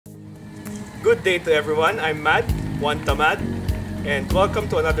Good day to everyone. I'm Mad, one Tamad, and welcome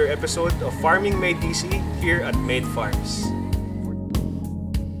to another episode of Farming Made Easy here at Made Farms.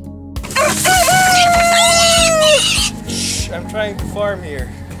 I'm trying to farm here.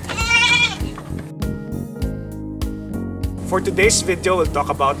 For today's video, we'll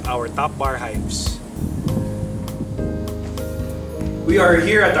talk about our top bar hives. We are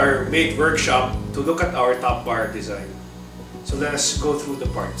here at our Made workshop to look at our top bar design. So let us go through the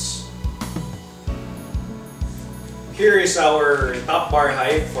parts. Here is our top bar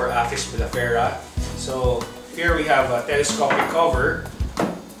hive for Apis mellifera. So here we have a telescopic cover.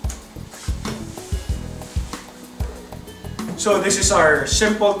 So this is our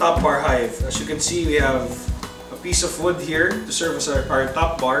simple top bar hive. As you can see, we have a piece of wood here to serve as our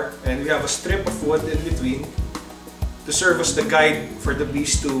top bar, and we have a strip of wood in between to serve as the guide for the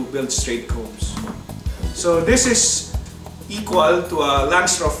bees to build straight combs. So this is equal to a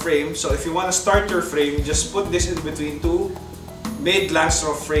Langstroth frame. So if you want to start your frame, you just put this in between two made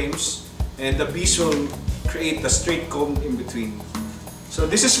Langstroth frames, and the bees will create a straight comb in between. So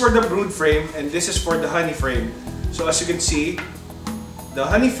this is for the brood frame, and this is for the honey frame. So as you can see, the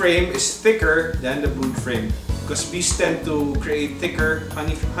honey frame is thicker than the brood frame because bees tend to create thicker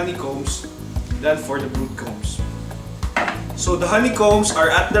honeycombs than for the brood combs. So the honeycombs are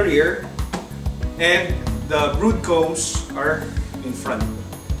at the rear, and the brood combs are in front.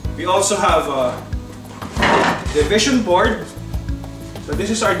 We also have a division board. So this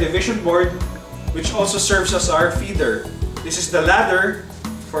is our division board, which also serves as our feeder. This is the ladder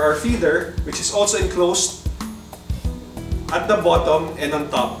for our feeder, which is also enclosed at the bottom and on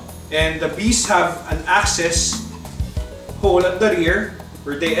top. And the bees have an access hole at the rear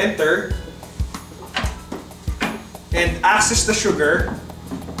where they enter and access the sugar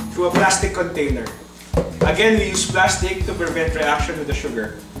through a plastic container. Again, we use plastic to prevent reaction with the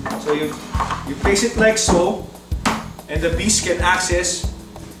sugar. So you place it like so, and the bees can access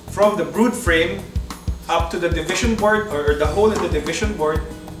from the brood frame up to the division board, or the hole in the division board,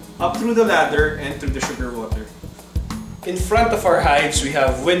 up through the ladder and through the sugar water. In front of our hives, we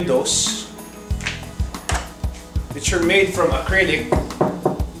have windows, which are made from acrylic,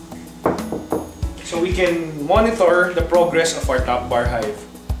 so we can monitor the progress of our top bar hive.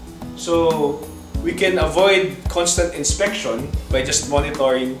 So we can avoid constant inspection by just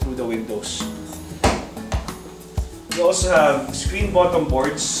monitoring through the windows. We also have screen bottom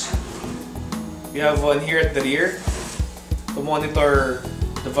boards. We have one here at the rear to monitor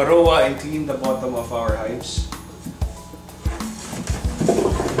the varroa and clean the bottom of our hives.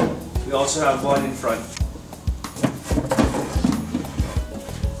 We also have one in front.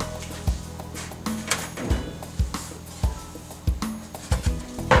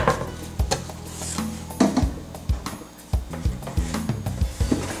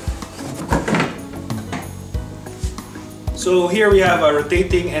 So here we have a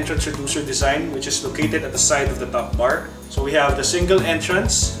rotating entrance reducer design, which is located at the side of the top bar. So we have the single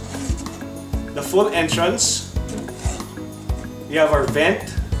entrance, the full entrance, we have our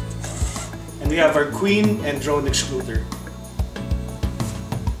vent, and we have our queen and drone excluder.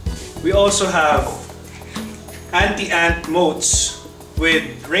 We also have anti-ant moats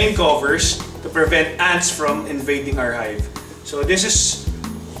with rain covers to prevent ants from invading our hive. So this is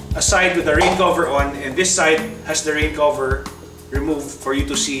a side with the rain cover on, and this side has the rain cover removed for you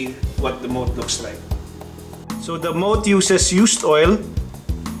to see what the moat looks like. So the moat uses used oil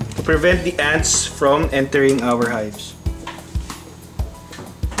to prevent the ants from entering our hives.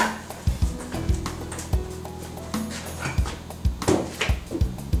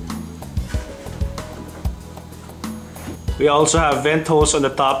 We also have vent holes on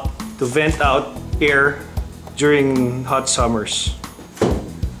the top to vent out air during hot summers.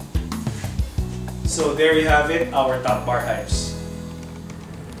 So there you have it, our top bar hives.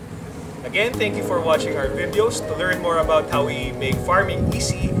 Again, thank you for watching our videos. To learn more about how we make farming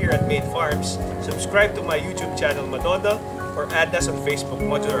easy here at Made Farms, subscribe to my YouTube channel Madoda, or add us on Facebook,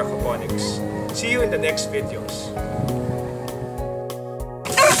 Modular Aquaponics. See you in the next videos.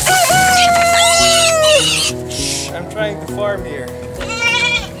 I'm trying to farm here.